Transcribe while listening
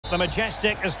the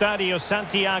majestic Estadio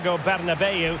Santiago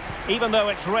Bernabeu. Even though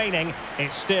it's raining,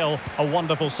 it's still a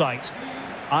wonderful sight.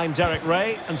 I'm Derek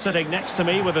Ray, and sitting next to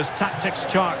me with his tactics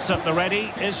charts at the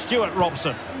ready is Stuart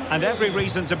Robson. And every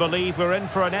reason to believe we're in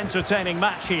for an entertaining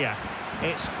match here.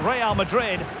 It's Real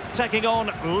Madrid taking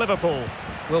on Liverpool.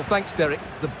 Well, thanks, Derek.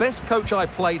 The best coach I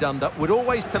played under would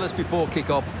always tell us before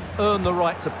kick-off, earn the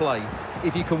right to play.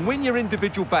 If you can win your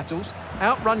individual battles,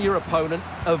 outrun your opponent,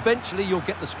 eventually you'll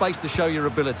get the space to show your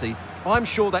ability. I'm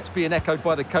sure that's being echoed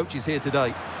by the coaches here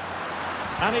today.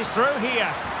 And he's through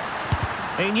here.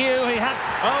 He knew he had...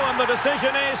 Oh, and the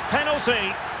decision is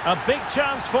penalty. A big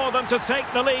chance for them to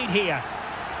take the lead here.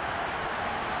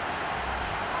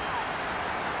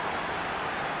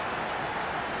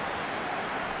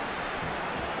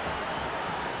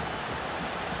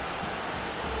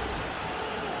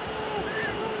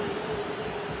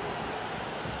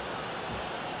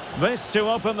 This to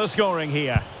open the scoring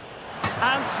here.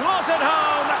 And slots it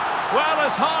home. Well,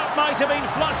 his heart might have been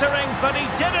fluttering, but he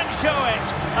didn't show it.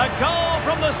 A goal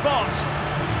from the spot.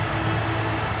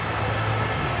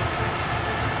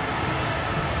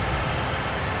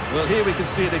 Well, here we can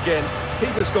see it again.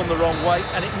 Keeper's gone the wrong way,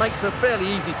 and it makes for a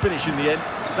fairly easy finish in the end.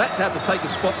 That's how to take a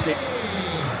spot kick.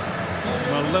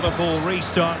 Well, Liverpool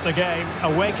restart the game. A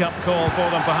wake-up call for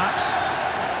them, perhaps.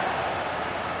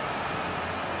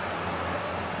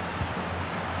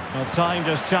 Well, timed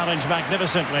his challenge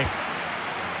magnificently.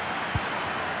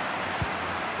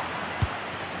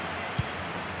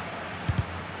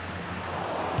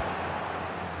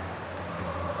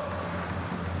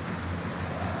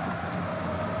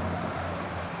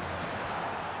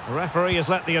 The referee has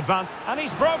let the advance, and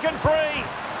he's broken free.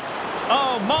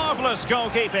 Oh, marvellous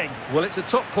goalkeeping. Well, it's a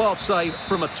top-class save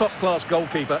from a top-class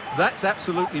goalkeeper. That's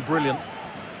absolutely brilliant.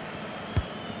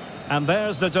 And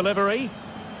there's the delivery.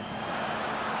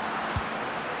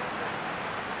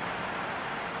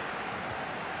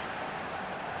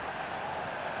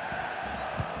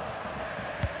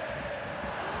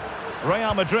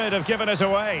 Real Madrid have given us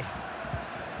away.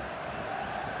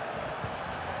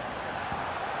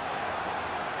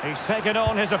 He's taken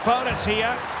on his opponents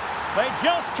here. They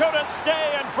just couldn't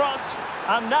stay in front.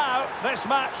 And now this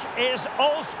match is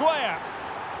all square.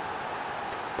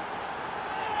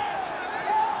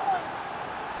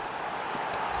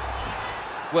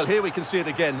 Well, here we can see it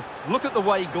again. Look at the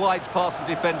way he glides past the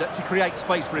defender to create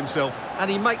space for himself.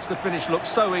 And he makes the finish look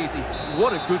so easy.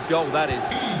 What a good goal that is.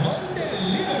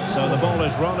 So the ball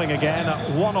is rolling again at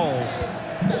 1-1.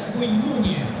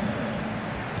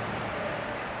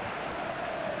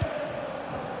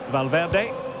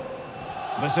 Valverde.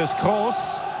 This is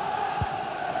Kroos.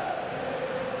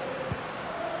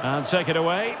 And take it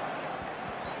away.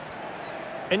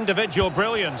 Individual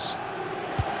brilliance.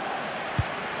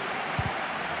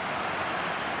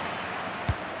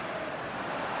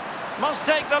 Must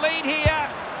take the lead here.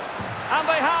 And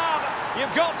they have.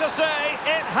 You've got to say,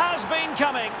 it has been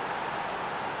coming.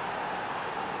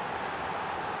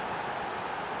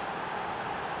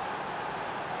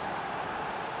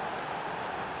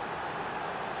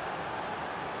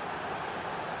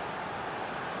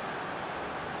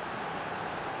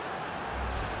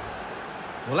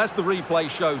 Well, as the replay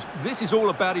shows, this is all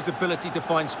about his ability to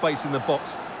find space in the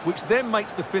box, which then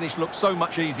makes the finish look so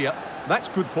much easier. That's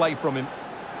good play from him.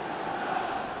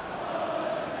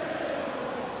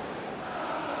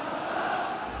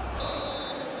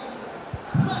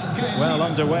 Well,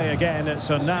 underway again. It's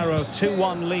a narrow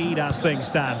 2-1 lead as things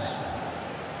stand.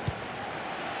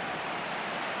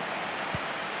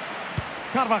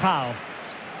 Carvajal.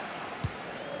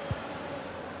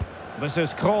 This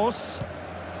is Kroos.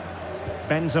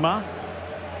 Benzema.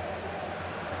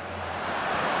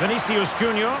 Vinicius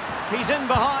Junior. He's in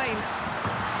behind.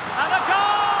 And a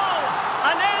goal!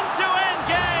 An end-to-end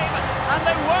game. And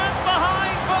they weren't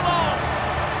behind for long.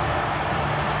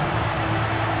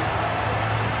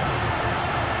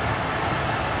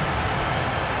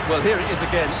 Well, here it is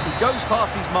again. He goes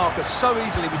past his marker so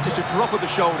easily with just a drop of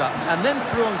the shoulder. And then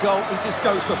through on goal, he just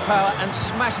goes for power and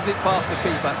smashes it past the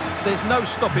keeper. There's no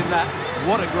stopping that.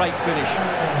 What a great finish.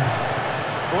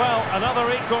 Well, another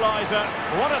equaliser.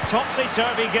 What a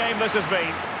topsy-turvy game this has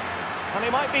been. And he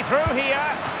might be through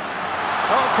here.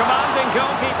 Oh, commanding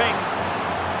goalkeeping.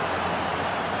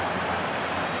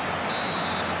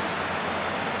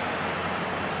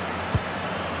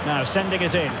 Now sending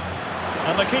it in.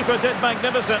 And the keeper did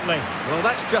magnificently. Well,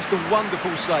 that's just a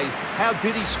wonderful save. How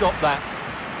did he stop that?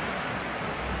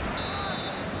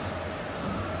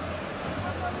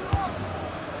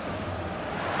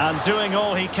 And doing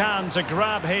all he can to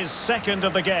grab his second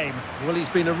of the game. Well, he's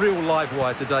been a real live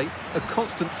wire today. A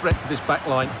constant threat to this back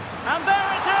line. And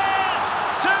there it is!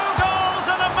 2-1!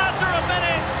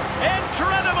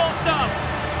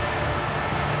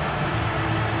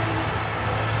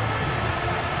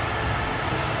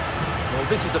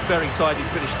 this is a very tidy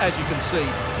finish, as you can see.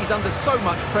 He's under so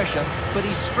much pressure, but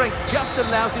his strength just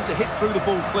allows him to hit through the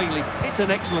ball cleanly. It's an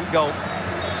excellent goal.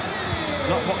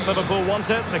 Not what Liverpool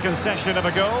wanted, the concession of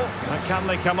a goal. And can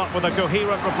they come up with a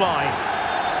coherent reply?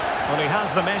 Well, he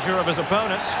has the measure of his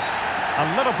opponent.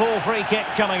 A Liverpool free kick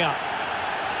coming up.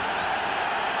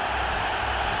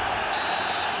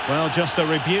 Well, just a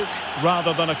rebuke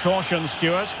rather than a caution,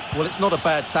 Stuart. Well, it's not a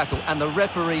bad tackle, and the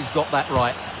referee's got that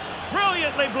right.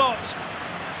 Brilliantly blocked.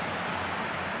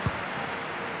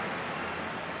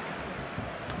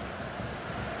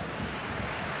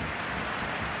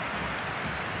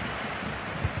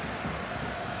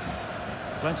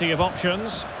 Plenty of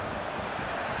options.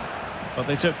 But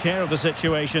they took care of the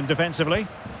situation defensively.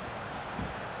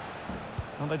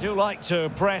 And they do like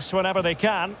to press whenever they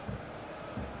can.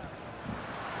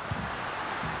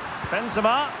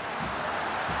 Benzema.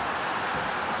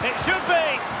 It should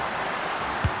be.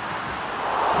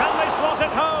 Can they slot it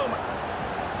home?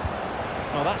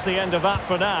 Well, that's the end of that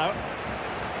for now.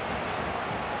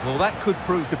 Well, that could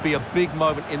prove to be a big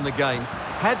moment in the game.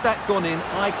 Had that gone in,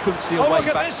 I couldn't see a way back. Oh,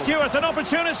 look at this, Stuart, an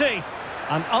opportunity.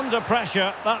 And under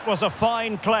pressure, that was a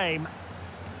fine claim.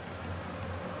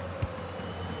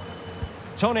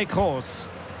 Toni Kroos.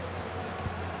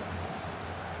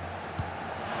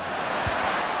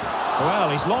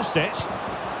 Well, he's lost it.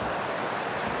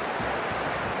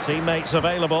 Teammates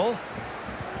available.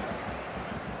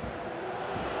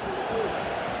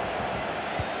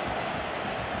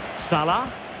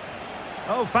 Salah.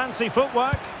 Oh, fancy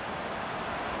footwork.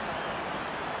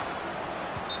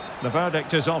 The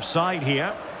verdict is offside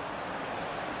here.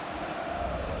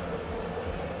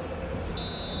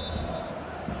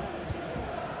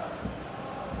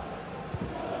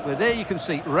 Well, there you can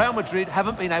see Real Madrid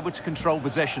haven't been able to control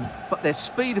possession, but their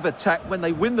speed of attack when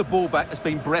they win the ball back has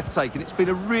been breathtaking. It's been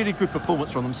a really good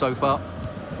performance from them so far.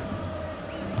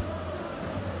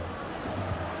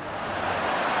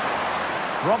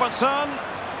 Robertson.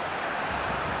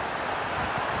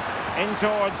 In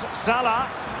towards Salah.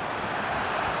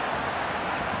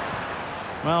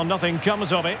 Well, nothing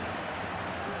comes of it.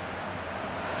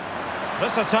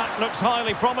 This attack looks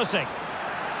highly promising.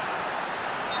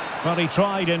 But he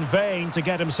tried in vain to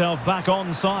get himself back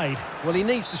onside. Well, he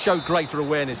needs to show greater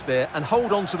awareness there and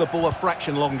hold on to the ball a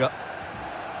fraction longer.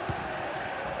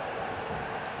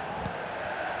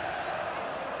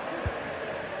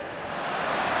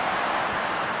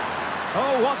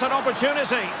 Oh, what an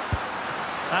opportunity.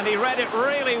 And he read it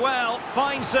really well.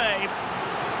 Fine save.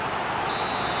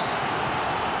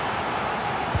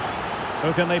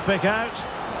 Who can they pick out?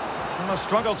 And a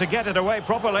struggle to get it away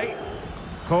properly.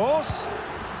 Kroos.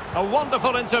 A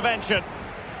wonderful intervention.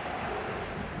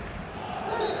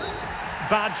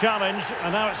 Bad challenge,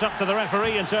 and now it's up to the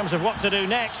referee in terms of what to do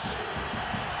next.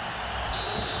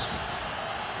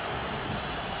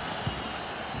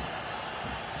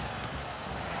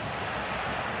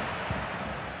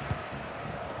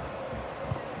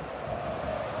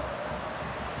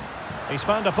 He's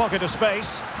found a pocket of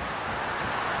space.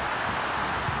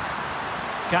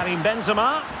 Karim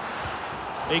Benzema.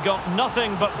 He got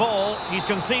nothing but ball. He's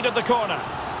conceded the corner.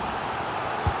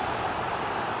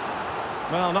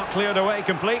 Well, not cleared away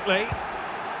completely.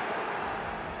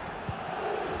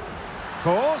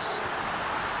 Kroos.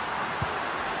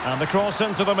 And the cross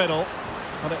into the middle.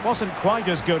 But it wasn't quite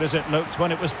as good as it looked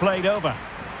when it was played over.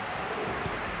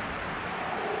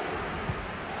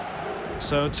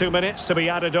 So 2 minutes to be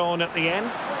added on at the end.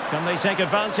 Can they take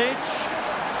advantage?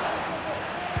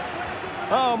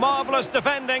 Oh, marvellous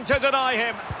defending to deny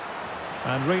him.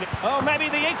 And really, oh, maybe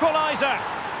the equaliser.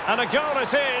 And a goal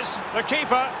it is. The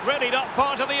keeper really not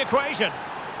part of the equation.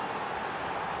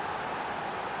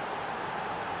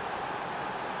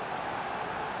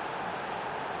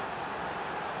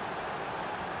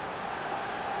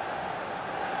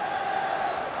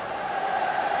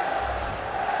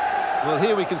 Well,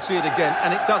 here we can see it again,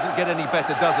 and it doesn't get any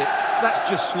better, does it? That's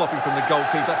just sloppy from the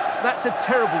goalkeeper. That's a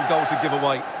terrible goal to give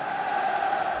away.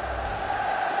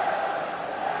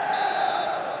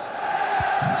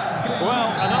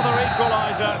 Well, another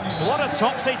equaliser. What a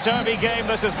topsy-turvy game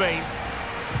this has been.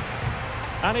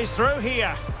 And he's through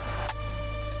here.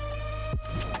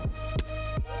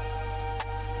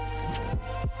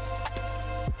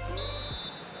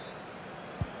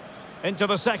 Into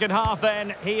the second half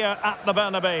then, here at the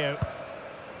Bernabeu.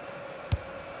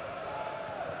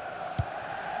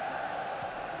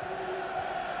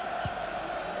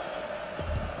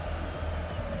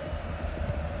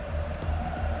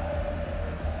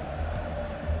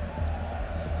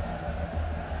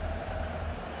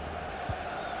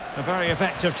 A very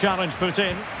effective challenge put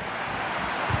in.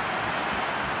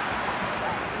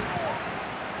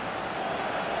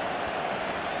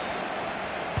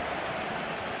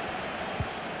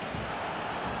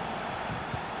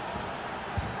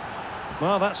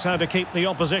 Well, that's how to keep the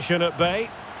opposition at bay.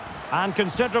 And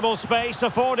considerable space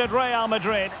afforded Real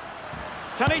Madrid.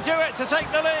 Can he do it to take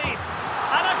the lead?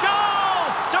 And a goal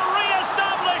to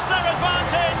re-establish their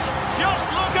advantage. Just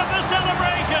look at the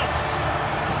celebrations.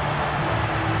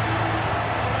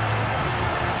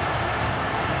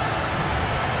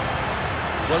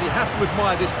 Well, you have to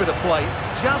admire this bit of play.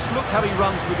 Just look how he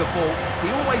runs with the ball. He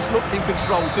always looked in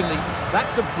control, didn't he?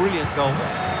 That's a brilliant goal.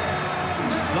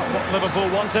 Not what Liverpool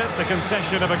wanted, the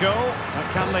concession of a goal. But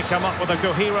can they come up with a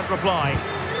coherent reply?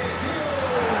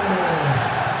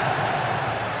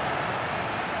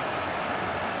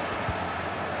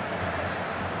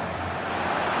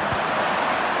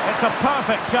 It's a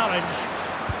perfect challenge.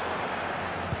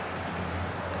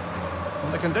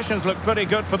 And the conditions look pretty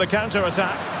good for the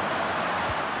counter-attack.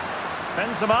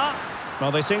 Benzema.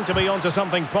 Well, they seem to be onto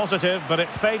something positive, but it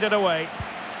faded away.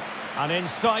 An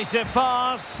incisive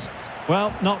pass.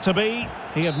 Well, not to be.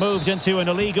 He had moved into an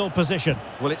illegal position.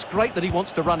 Well, it's great that he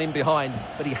wants to run in behind,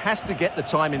 but he has to get the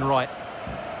timing right.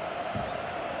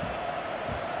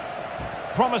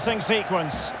 Promising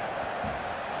sequence.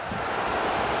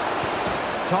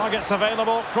 Targets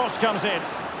available, cross comes in.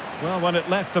 Well, when it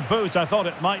left the boot, I thought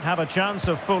it might have a chance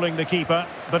of fooling the keeper,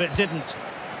 but it didn't.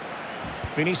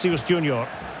 Vinicius Junior.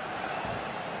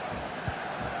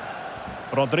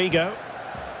 Rodrigo.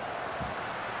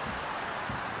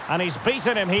 And he's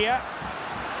beaten him here.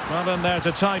 Well, in there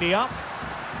to tidy up.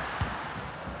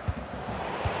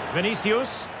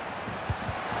 Vinicius.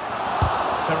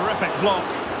 Terrific block.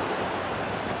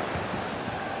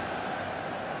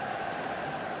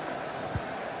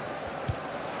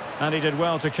 And he did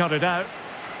well to cut it out.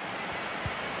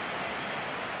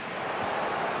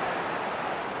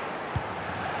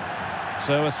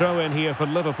 So a throw in here for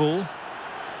Liverpool.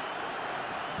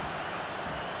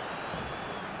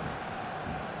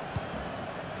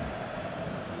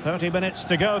 "30 minutes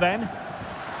to go then."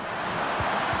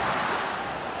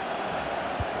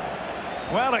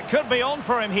 Well, it could be on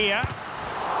for him here.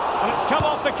 And it's come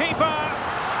off the keeper.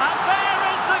 And there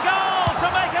is the goal to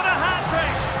make it a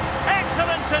hat-trick.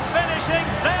 Excellence in finishing,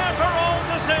 there for all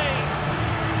to see.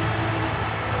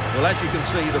 Well, as you can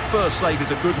see, the first save is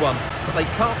a good one, but they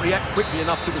can't react quickly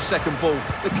enough to the second ball.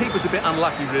 The keeper's a bit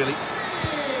unlucky, really.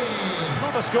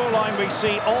 Not a scoreline we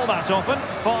see all that often.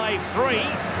 5-3.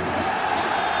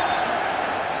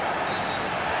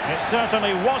 It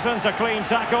certainly wasn't a clean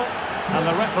tackle, and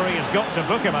the referee has got to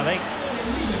book him, I think.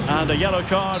 And a yellow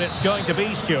card it's going to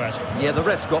be, Stuart. Yeah, the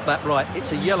ref's got that right.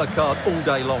 It's a yellow card all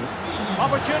day long.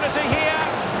 Opportunity here.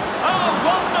 Oh,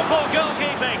 wonderful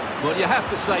goalkeeping. Well, you have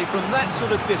to say, from that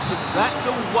sort of distance, that's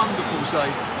a wonderful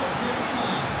save.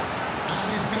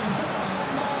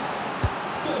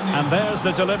 And there's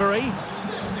the delivery.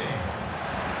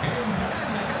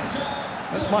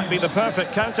 This might be the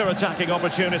perfect counter-attacking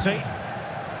opportunity.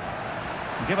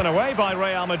 Given away by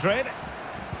Real Madrid.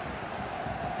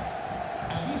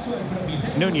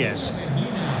 Nunez.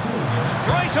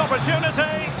 Great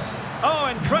opportunity. Oh,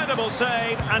 incredible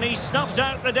save, and he snuffed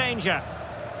out the danger.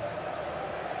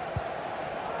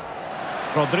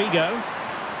 Rodrigo.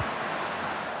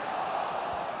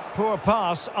 Poor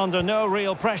pass under no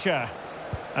real pressure.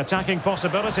 Attacking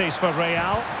possibilities for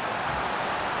Real.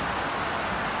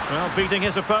 Well, beating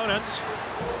his opponent.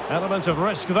 Element of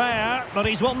risk there, but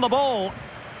he's won the ball.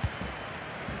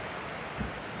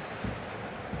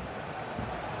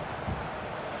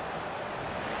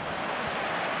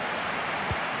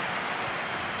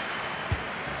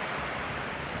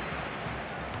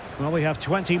 Well, we have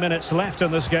 20 minutes left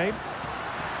in this game.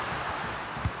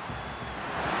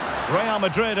 Real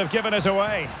Madrid have given it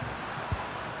away.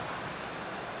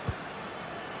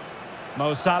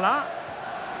 Mo Salah.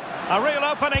 A real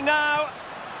opening now.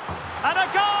 And a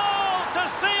goal to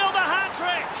seal the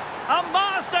hat-trick. A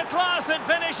masterclass in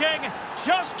finishing.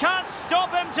 Just can't stop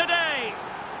him today.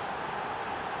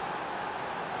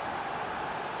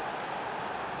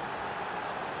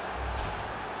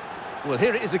 Well,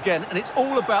 here it is again, and it's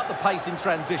all about the pace in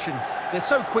transition. They're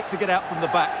so quick to get out from the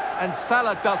back, and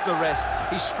Salah does the rest.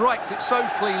 He strikes it so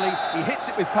cleanly, he hits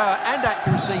it with power and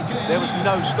accuracy. There was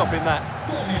no stopping that.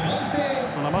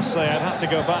 Well, I must say, I'd have to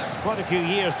go back quite a few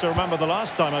years to remember the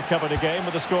last time I covered a game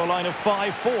with a scoreline of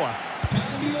 5-4.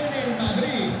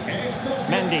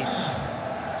 Mendy.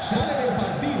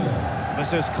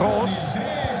 This is Kroos.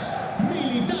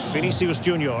 Vinicius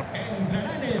Junior.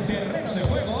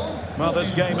 Well,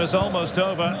 this game is almost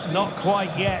over. Not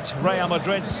quite yet. Real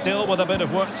Madrid still with a bit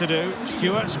of work to do.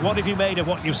 Stuart, what have you made of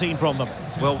what you've seen from them?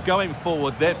 Well, going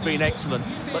forward, they've been excellent,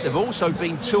 but they've also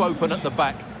been too open at the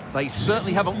back. They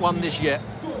certainly haven't won this yet.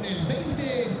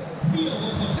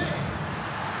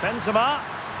 Benzema.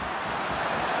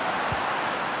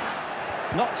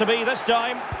 Not to be this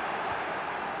time.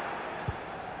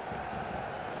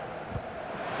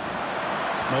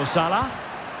 Mo Salah.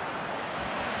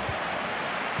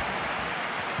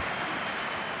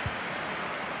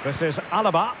 This is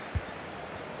Alaba.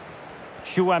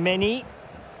 Tchouaméni.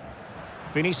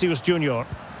 Vinicius Junior.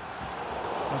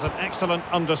 Has an excellent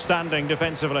understanding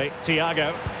defensively.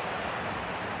 Thiago.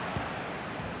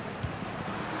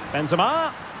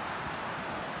 Benzema.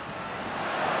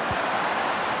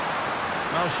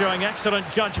 Well, showing excellent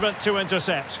judgment to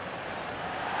intercept.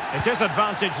 It is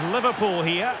advantage Liverpool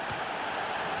here.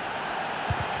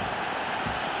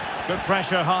 Good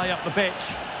pressure high up the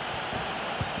pitch.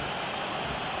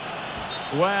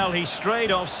 Well, he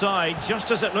strayed offside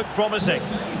just as it looked promising.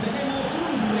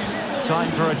 Time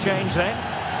for a change then.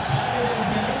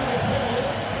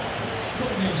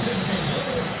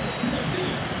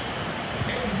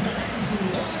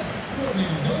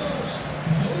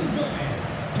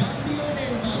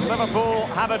 Liverpool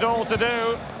have it all to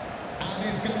do.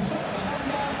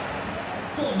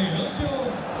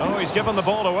 Oh, he's given the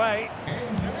ball away.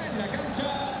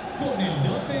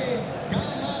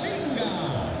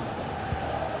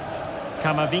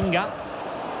 Camavinga.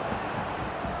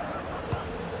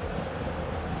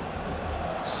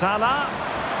 Salah.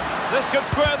 This could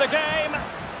square the game.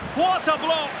 What a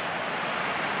block!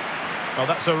 Oh,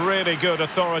 that's a really good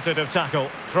authoritative tackle.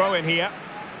 Throw in here.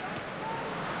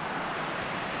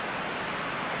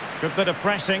 Good bit of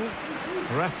pressing.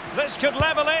 This could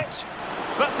level it,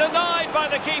 but denied by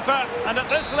the keeper. And at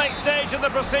this late stage in the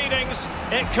proceedings,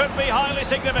 it could be highly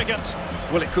significant.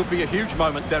 Well, it could be a huge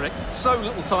moment, Derek. So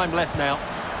little time left now.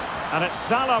 And it's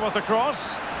Salah with the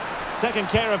cross. Taking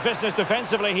care of business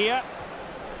defensively here.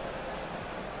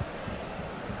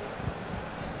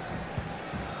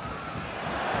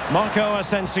 Marco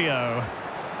Asensio.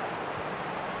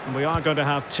 And we are going to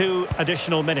have 2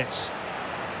 additional minutes.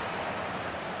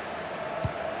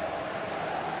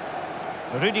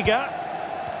 Rudiger.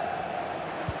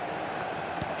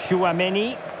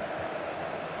 Tchouaméni.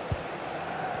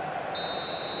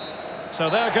 So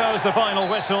there goes the final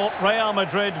whistle. Real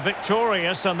Madrid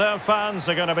victorious, and their fans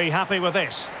are going to be happy with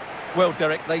this. Well,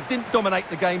 Derek, they didn't dominate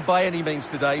the game by any means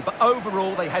today, but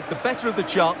overall they had the better of the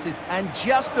chances and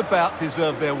just about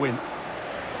deserved their win.